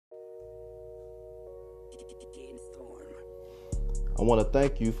I want to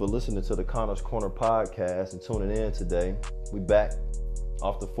thank you for listening to the Connor's Corner podcast and tuning in today. We back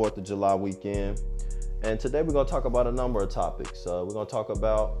off the 4th of July weekend. And today we're going to talk about a number of topics. We're going to talk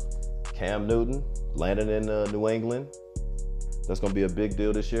about Cam Newton landing in New England. That's going to be a big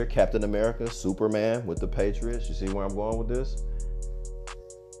deal this year. Captain America, Superman with the Patriots. You see where I'm going with this?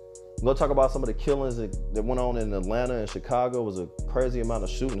 We're going to talk about some of the killings that went on in Atlanta and Chicago. It was a crazy amount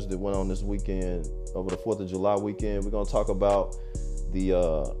of shootings that went on this weekend, over the 4th of July weekend. We're going to talk about the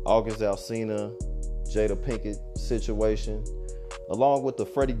August Alsina, Jada Pinkett situation, along with the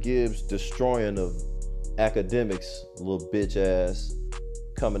Freddie Gibbs destroying of Academics, little bitch ass,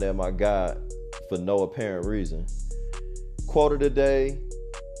 coming at my guy for no apparent reason. Quote of the day,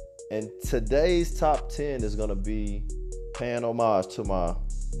 and today's top 10 is going to be paying homage to my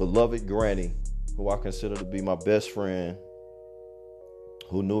beloved granny, who I consider to be my best friend,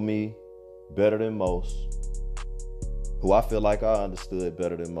 who knew me better than most, who I feel like I understood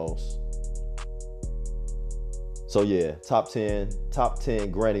better than most. So yeah, top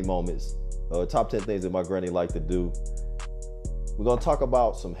 10 granny moments, top 10 things that my granny liked to do. We're going to talk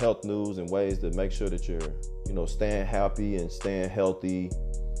about some health news and ways to make sure that you're, staying happy and staying healthy.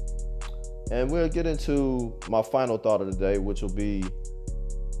 And we'll get into my final thought of the day, which will be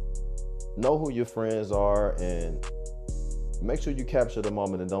know who your friends are and make sure you capture the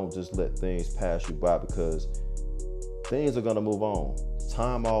moment and don't just let things pass you by, because things are going to move on.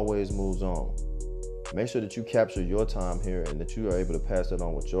 Time always moves on. Make sure that you capture your time here and that you are able to pass it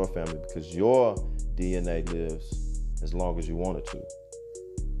on with your family, because your DNA lives as long as you want it to.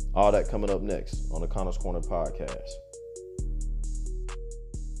 All that coming up next on the Connor's Corner podcast.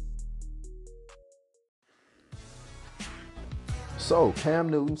 So, Cam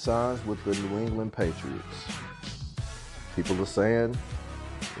Newton signs with the New England Patriots. People are saying,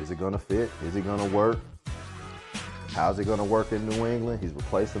 is it going to fit? Is it going to work? How's it going to work in New England? He's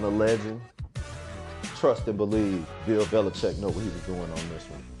replacing a legend. Trust and believe Bill Belichick know what he was doing on this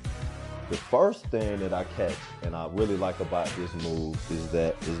one. The first thing that I catch and I really like about this move is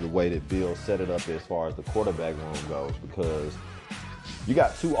the way that Bill set it up as far as the quarterback room goes, because you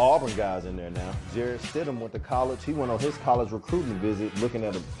got two Auburn guys in there now. Jarrett Stidham went to college. He went on his college recruiting visit looking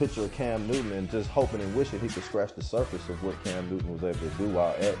at a picture of Cam Newton and just hoping and wishing he could scratch the surface of what Cam Newton was able to do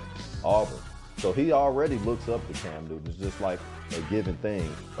while at Auburn. So he already looks up to Cam Newton. It's just like a given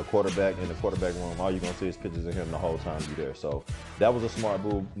thing. A quarterback in the quarterback room, all you're going to see is pictures of him the whole time you're there. So that was a smart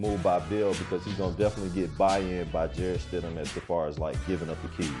move by Bill, because he's going to definitely get buy-in by Jarrett Stidham as far as like giving up the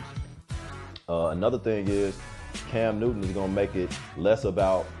keys. Another thing is Cam Newton is going to make it less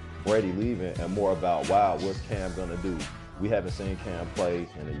about Brady leaving and more about, wow, what's Cam going to do? We haven't seen Cam play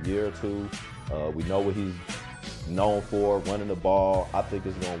in a year or two. We know what he's known for, running the ball. I think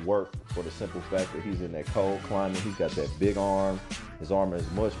it's going to work for the simple fact that he's in that cold climate. He's got that big arm. His arm is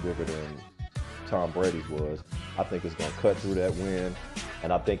much bigger than Tom Brady's was. I think it's going to cut through that wind,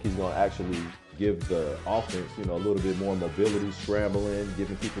 and I think he's going to actually give the offense, a little bit more mobility, scrambling,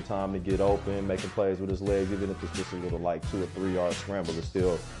 giving people time to get open, making plays with his legs, even if it's just a little like 2 or 3 yard scramble, it's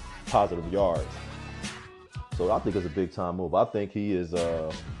still positive yards. So I think it's a big time move. I think he is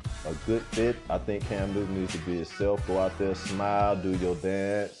a good fit. I think Cam Newton needs to be himself. Go out there, smile, do your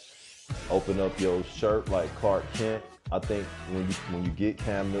dance, open up your shirt like Clark Kent. I think when you get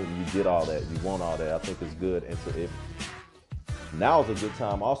Cam Newton, you get all that. You want all that. I think it's good. And so now is a good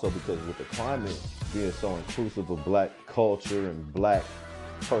time also, because with the climate being so inclusive of black culture and black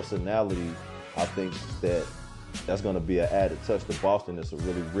personality, I think that's going to be an added touch to Boston. It's a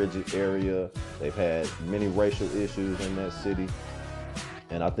really rigid area. They've had many racial issues in that city.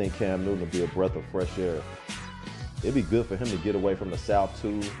 And I think Cam Newton will be a breath of fresh air. It'd be good for him to get away from the South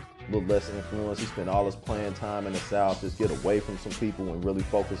too, a little less influence. He spent all his playing time in the South, just get away from some people and really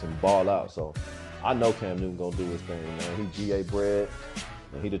focus and ball out. So I know Cam Newton gonna do his thing, man. He GA bred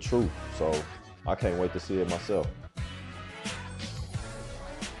and he the truth. So I can't wait to see it myself.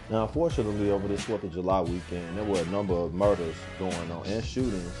 Now, unfortunately, over this 4th of July weekend, there were a number of murders going on and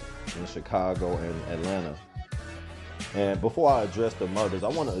shootings in Chicago and Atlanta. And before I address the murders, I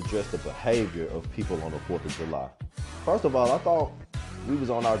want to address the behavior of people on the 4th of July. First of all, I thought we was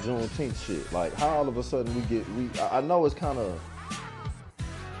on our Juneteenth shit. Like, how all of a sudden I know it's kind of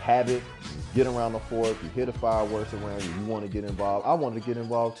habit, get around the 4th, you hear the fireworks around you want to get involved. I wanted to get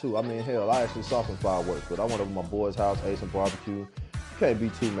involved too. I mean, hell, I actually saw some fireworks, but I went over to my boy's house, ate some barbecue. You can't be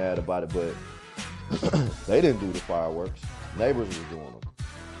too mad about it, but they didn't do the fireworks. Neighbors was doing them.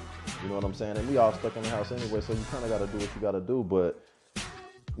 You know what I'm saying? And we all stuck in the house anyway, so you kind of got to do what you got to do. But,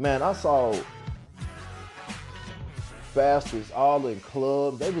 man, I saw bastards all in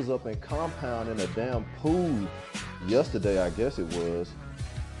clubs. They was up in compound in a damn pool yesterday, I guess it was.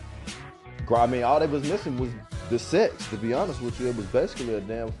 I mean, all they was missing was the sex, to be honest with you. It was basically a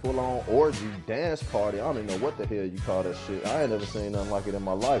damn full-on orgy dance party. I don't even know what the hell you call that shit. I ain't never seen nothing like it in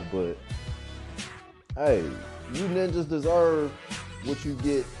my life, but hey, you ninjas deserve what you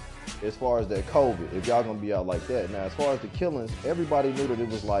get as far as that COVID, if y'all gonna be out like that. Now, as far as the killings, everybody knew that it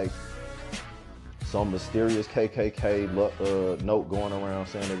was like some mysterious KKK note going around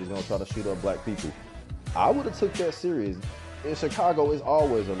saying they was gonna try to shoot up black people. I would have took that serious. In Chicago, it's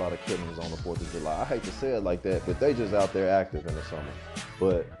always a lot of killings on the 4th of July. I hate to say it like that, but they just out there active in the summer.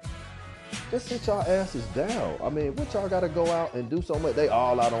 But just sit y'all asses down. I mean, what y'all gotta go out and do so much? They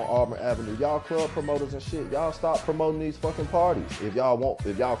all out on Auburn Avenue. Y'all club promoters and shit, y'all stop promoting these fucking parties. If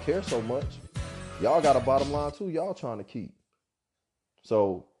y'all care so much, y'all got a bottom line too, y'all trying to keep.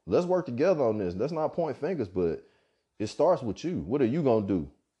 So let's work together on this. Let's not point fingers, but it starts with you. What are you gonna do?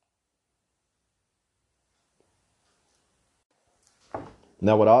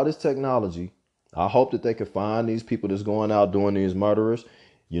 Now, with all this technology, I hope that they can find these people that's going out doing these murderers.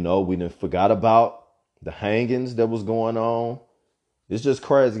 You know, we done forgot about the hangings that was going on. It's just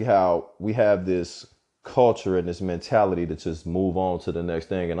crazy how we have this culture and this mentality to just move on to the next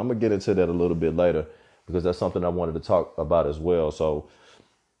thing. And I'm going to get into that a little bit later because that's something I wanted to talk about as well. So,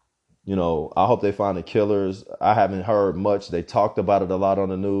 you know, I hope they find the killers. I haven't heard much. They talked about it a lot on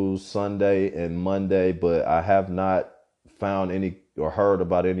the news Sunday and Monday, but I have not found any or heard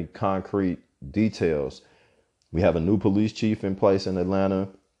about any concrete details. We have a new police chief in place in Atlanta,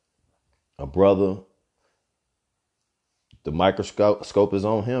 a brother. The microscope is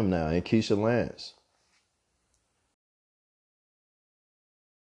on him now, and Keisha Lance.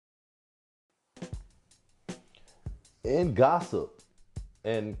 In gossip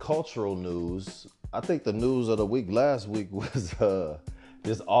and cultural news, I think the news of the week last week was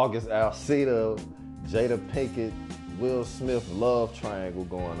this August Alsina, Jada Pinkett, Will Smith love triangle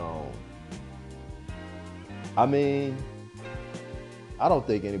going on. I mean, I don't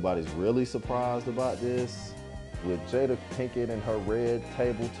think anybody's really surprised about this. With Jada Pinkett and her Red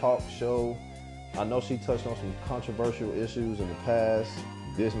Table Talk show, I know she touched on some controversial issues in the past.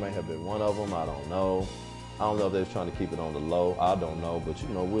 This may have been one of them, I don't know. I don't know if they're trying to keep it on the low, I don't know. But you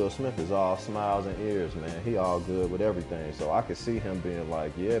know, Will Smith is all smiles and ears, man. He all good with everything. So I could see him being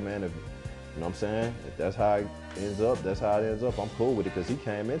like, yeah, man, if you know what I'm saying? If that's how it ends up, that's how it ends up. I'm cool with it because he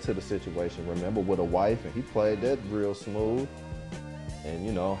came into the situation, remember, with a wife, and he played that real smooth and,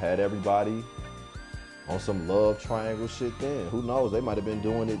 you know, had everybody on some love triangle shit then. Who knows? They might have been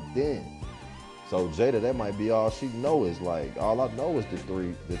doing it then. So Jada, that might be all she know is like, all I know is the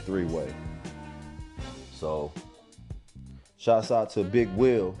three-way. So shouts out to Big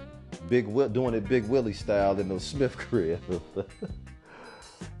Will doing it Big Willie style in the Smith crib.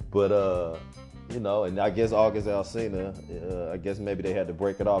 But, you know, and I guess August Alsina, I guess maybe they had to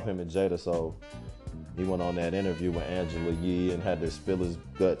break it off, him and Jada, so he went on that interview with Angela Yee and had to spill his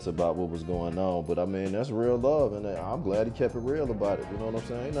guts about what was going on. But, I mean, that's real love, and I'm glad he kept it real about it, you know what I'm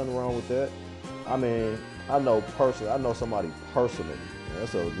saying? Ain't nothing wrong with that. I mean, I know somebody personally.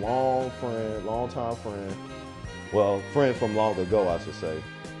 That's a long-time friend. Well, friend from long ago, I should say.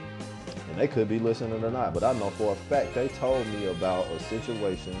 And they could be listening or not, but I know for a fact they told me about a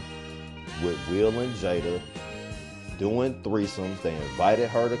situation with Will and Jada doing threesomes. They invited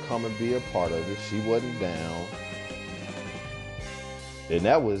her to come and be a part of it. She wasn't down. And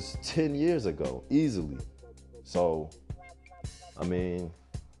that was 10 years ago, easily. So, I mean,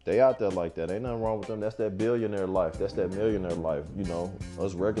 they out there like that. Ain't nothing wrong with them. That's that billionaire life. That's that millionaire life. You know,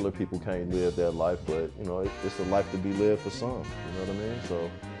 us regular people can't live that life, but, you know, it's a life to be lived for some. You know what I mean? So,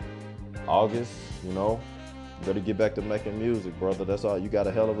 August, you know, better get back to making music, brother. That's all. You got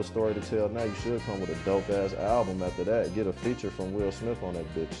a hell of a story to tell now. You should come with a dope ass album after that. Get a feature from Will Smith on that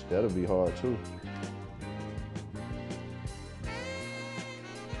bitch. That'll be hard too.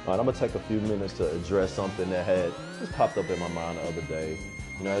 All right, I'm gonna take a few minutes to address something that had just popped up in my mind the other day.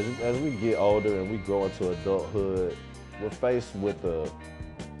 You know, as we get older and we grow into adulthood, we're faced with the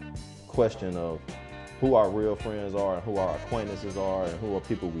question of who our real friends are and who our acquaintances are and who are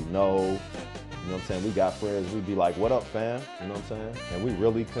people we know. You know what I'm saying? We got friends, we be like, what up, fam? You know what I'm saying? And we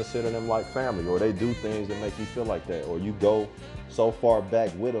really consider them like family, or they do things that make you feel like that. Or you go so far back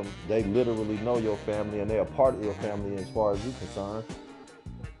with them, they literally know your family and they're a part of your family as far as you're concerned.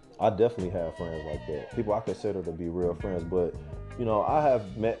 I definitely have friends like that. People I consider to be real friends. But, you know, I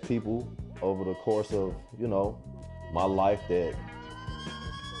have met people over the course of, you know, my life that,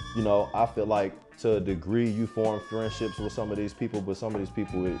 you know, I feel like to a degree you form friendships with some of these people, but some of these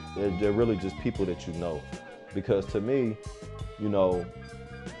people, they're really just people that you know. Because to me, you know,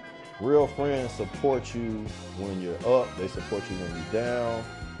 real friends support you when you're up. They support you when you're down.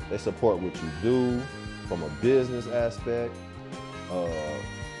 They support what you do from a business aspect,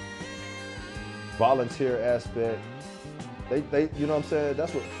 volunteer aspect. They, you know what I'm saying?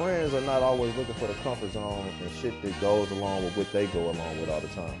 That's what friends are not always looking for, the comfort zone and shit that goes along with what they go along with all the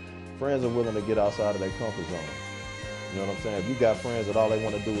time. Friends are willing to get outside of their comfort zone. You know what I'm saying? If you got friends that all they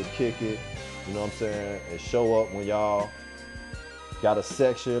want to do is kick it, you know what I'm saying, and show up when y'all got a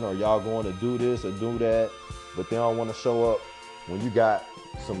section or y'all going to do this or do that, but they don't want to show up when you got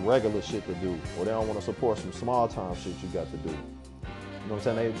some regular shit to do, or they don't want to support some small time shit you got to do. You know what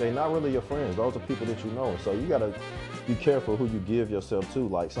I'm saying? They not really your friends. Those are people that you know. So you got to be careful who you give yourself to.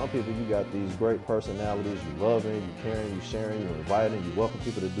 Like some people, you got these great personalities, you loving, you caring, you sharing, you inviting, you welcome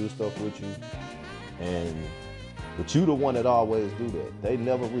people to do stuff with you. But you the one that always do that. They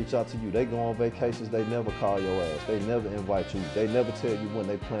never reach out to you. They go on vacations, they never call your ass. They never invite you. They never tell you when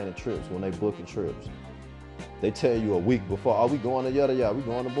they planning trips, when they booking trips. They tell you a week before, are we going to yada yada, we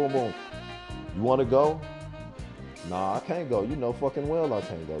going to boom boom. You want to go? Nah, I can't go. You know fucking well I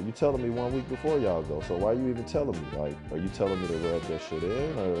can't go. You telling me 1 week before y'all go, so why you even telling me? Like, are you telling me to rub that shit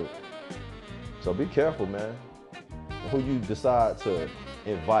in? Or... So be careful, man. Who you decide to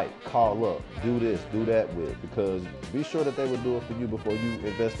invite, call up, do this, do that with, because be sure that they will do it for you before you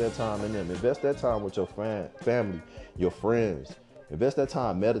invest that time in them. Invest that time with your family, your friends. Invest that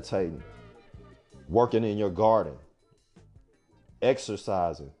time meditating, working in your garden,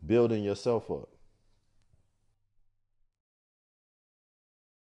 exercising, building yourself up.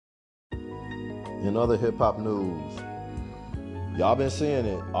 In other hip-hop news, y'all been seeing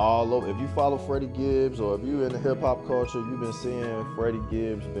it all over. If you follow Freddie Gibbs or if you in the hip-hop culture, you've been seeing Freddie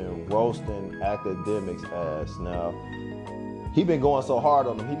Gibbs been roasting Lackademics' ass. Now, he been going so hard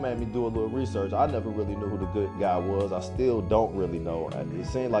on him, he made me do a little research. I never really knew who the good guy was. I still don't really know. It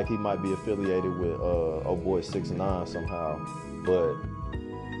seemed like he might be affiliated with oh boy 6ix9ine somehow. But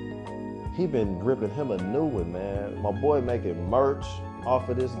he been ripping him a new one, man. My boy making merch off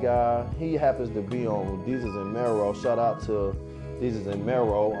of this guy. He happens to be on Deezus and Mero. Shout out to Deezus and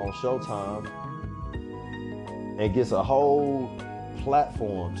Mero on Showtime. And gets a whole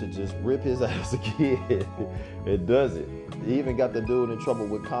platform to just rip his ass again. It does it. He even got the dude in trouble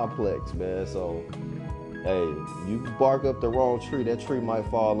with Complex, man. So, hey, you bark up the wrong tree, that tree might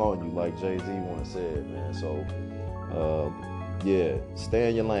fall on you, like Jay-Z once said, man. So, yeah, stay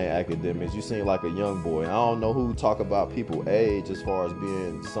in your lane, Lackademics. You seem like a young boy. I don't know who talk about people age as far as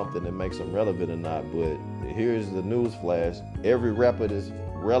being something that makes them relevant or not, but here's the news flash. Every rapper that's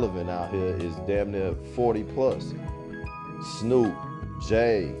relevant out here is damn near 40 plus. Snoop,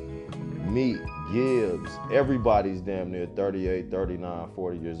 Jay, Meek, Gibbs, everybody's damn near 38, 39,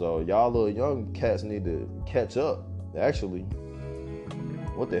 40 years old. Y'all little young cats need to catch up, actually.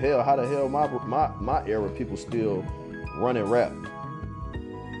 What the hell? How the hell my era people still running rap?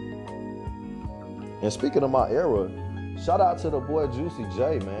 And speaking of my era, shout out to the boy Juicy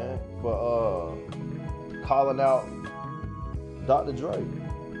J, man, for calling out Dr. Dre.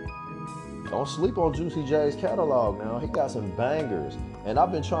 Don't sleep on Juicy J's catalog now. He got some bangers. And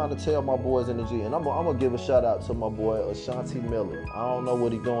I've been trying to tell my boys in the G, and I'm gonna give a shout out to my boy Ashanti Miller. I don't know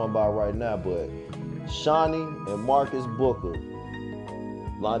what he's going by right now, but Shawnee and Marcus Booker,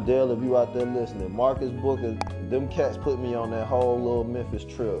 Londell, if you out there listening, Marcus Booker, them cats put me on that whole little Memphis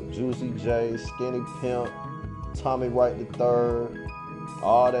trip. Juicy J, Skinny Pimp, Tommy Wright III,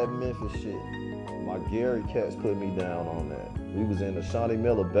 all that Memphis shit. My Gary cats put me down on that. We was in the Shawnee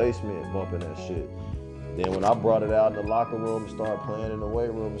Miller basement bumping that shit. Then when I brought it out in the locker room and started playing in the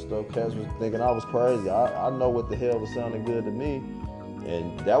weight room and stuff, cats was thinking I was crazy. I know what the hell was sounding good to me.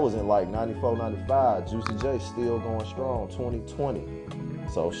 And that was in like 94, 95. Juicy J still going strong, 2020.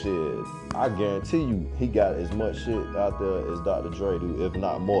 So shit, I guarantee you he got as much shit out there as Dr. Dre do, if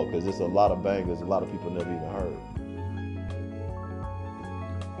not more, because it's a lot of bangers a lot of people never even heard.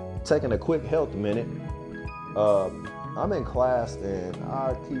 Taking a quick health minute. I'm in class and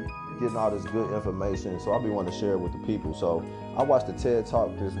I keep getting all this good information, so I'll be wanting to share it with the people. So I watched a TED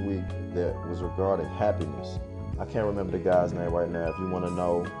Talk this week that was regarding happiness. I can't remember the guy's name right now. If you want to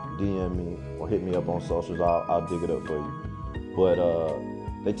know, DM me or hit me up on socials. I'll dig it up for you. But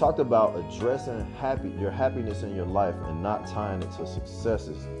they talked about addressing your happiness in your life and not tying it to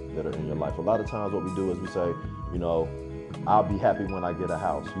successes that are in your life. A lot of times what we do is we say, you know, I'll be happy when I get a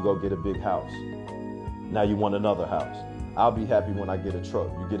house. You go get a big house. Now you want another house. I'll be happy when I get a truck.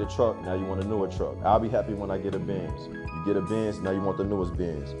 You get a truck, now you want a newer truck. I'll be happy when I get a Benz. You get a Benz, now you want the newest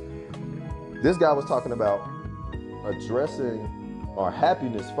Benz. This guy was talking about addressing our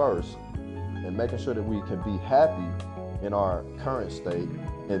happiness first and making sure that we can be happy in our current state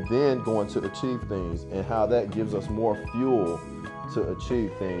and then going to achieve things, and how that gives us more fuel to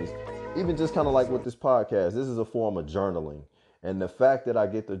achieve things. Even just kind of like with this podcast, this is a form of journaling. And the fact that I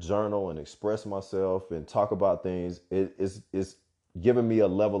get to journal and express myself and talk about things, it's giving me a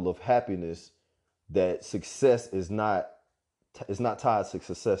level of happiness that success is not tied to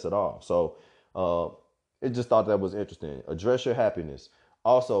success at all. So it just thought that was interesting. Address your happiness.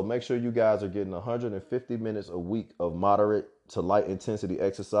 Also, make sure you guys are getting 150 minutes a week of moderate to light intensity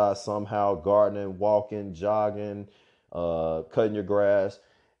exercise somehow, gardening, walking, jogging, cutting your grass.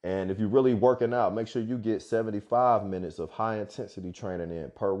 And if you're really working out, make sure you get 75 minutes of high intensity training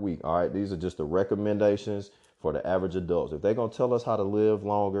in per week. All right. These are just the recommendations for the average adults. If they're going to tell us how to live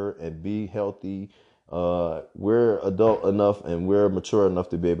longer and be healthy, we're adult enough and we're mature enough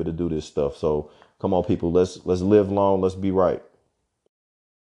to be able to do this stuff. So come on, people, let's live long. Let's be right.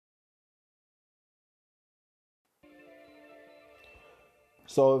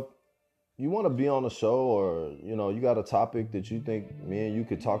 So if you want to be on the show, or, you got a topic that you think me and you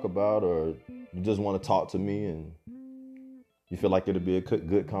could talk about, or you just want to talk to me and you feel like it'd be a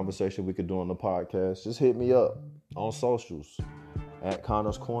good conversation we could do on the podcast, just hit me up on socials at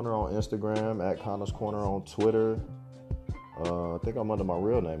Connor's Corner on Instagram, at Connor's Corner on Twitter. I think I'm under my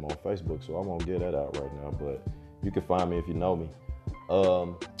real name on Facebook, so I won't get that out right now, but you can find me if you know me.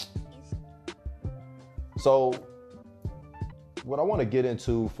 So what I want to get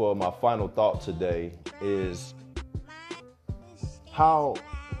into for my final thought today is how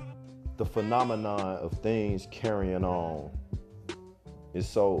the phenomenon of things carrying on is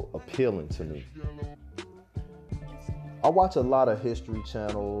so appealing to me. I watch a lot of history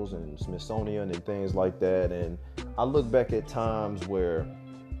channels and Smithsonian and things like that, and I look back at times where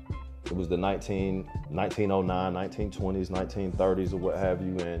it was the 1909, 1920s, 1930s, or what have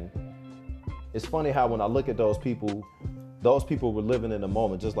you, and it's funny how when I look at those people were living in the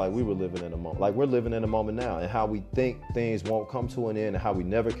moment just like we were living in the moment. Like we're living in the moment now, and how we think things won't come to an end, and how we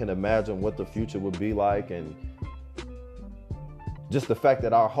never can imagine what the future would be like, and just the fact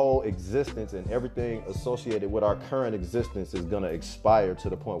that our whole existence and everything associated with our current existence is going to expire to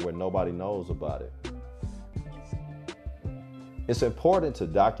the point where nobody knows about it. It's important to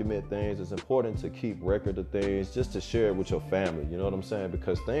document things. It's important to keep record of things, just to share it with your family. You know what I'm saying?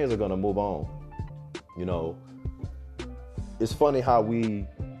 Because things are going to move on. It's funny how we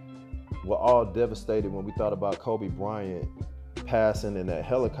were all devastated when we thought about Kobe Bryant passing in that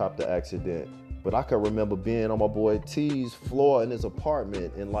helicopter accident. But I can remember being on my boy T's floor in his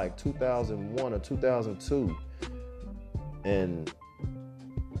apartment in like 2001 or 2002. And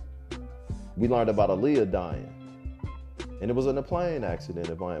we learned about Aaliyah dying. And it was in a plane accident,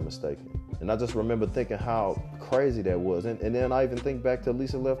 if I am mistaken. And I just remember thinking how crazy that was. And then I even think back to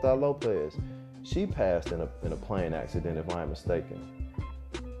Lisa Left Eye Lopez. She passed in a plane accident, if I am mistaken.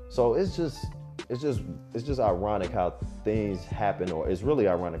 So it's just ironic how things happen, or it's really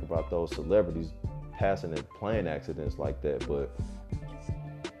ironic about those celebrities passing in plane accidents like that. But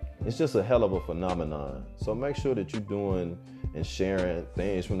it's just a hell of a phenomenon. So make sure that you're doing and sharing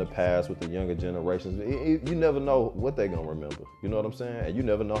things from the past with the younger generations. You never know what they're going to remember. You know what I'm saying? And you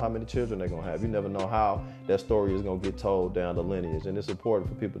never know how many children they're going to have. You never know how that story is going to get told down the lineage. And it's important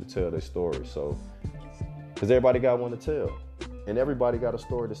for people to tell their story. So, because everybody got one to tell. And everybody got a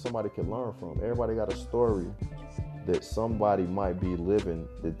story that somebody can learn from. Everybody got a story that somebody might be living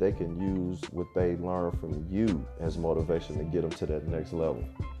that they can use what they learn from you as motivation to get them to that next level.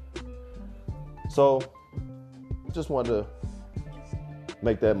 So, just wanted to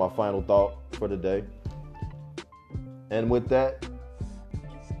make that my final thought for today. And with that,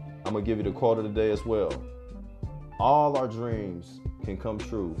 I'm going to give you the quote of the day as well. All our dreams can come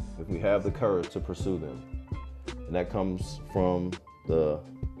true if we have the courage to pursue them. And that comes from the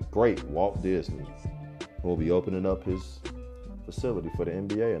great Walt Disney, who will be opening up his facility for the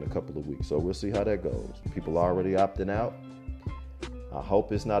NBA in a couple of weeks. So we'll see how that goes. People are already opting out. I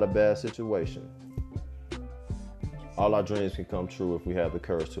hope it's not a bad situation. All our dreams can come true if we have the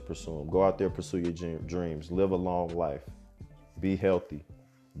courage to pursue them. Go out there, pursue your dreams. Live a long life. Be healthy.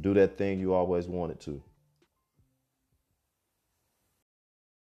 Do that thing you always wanted to.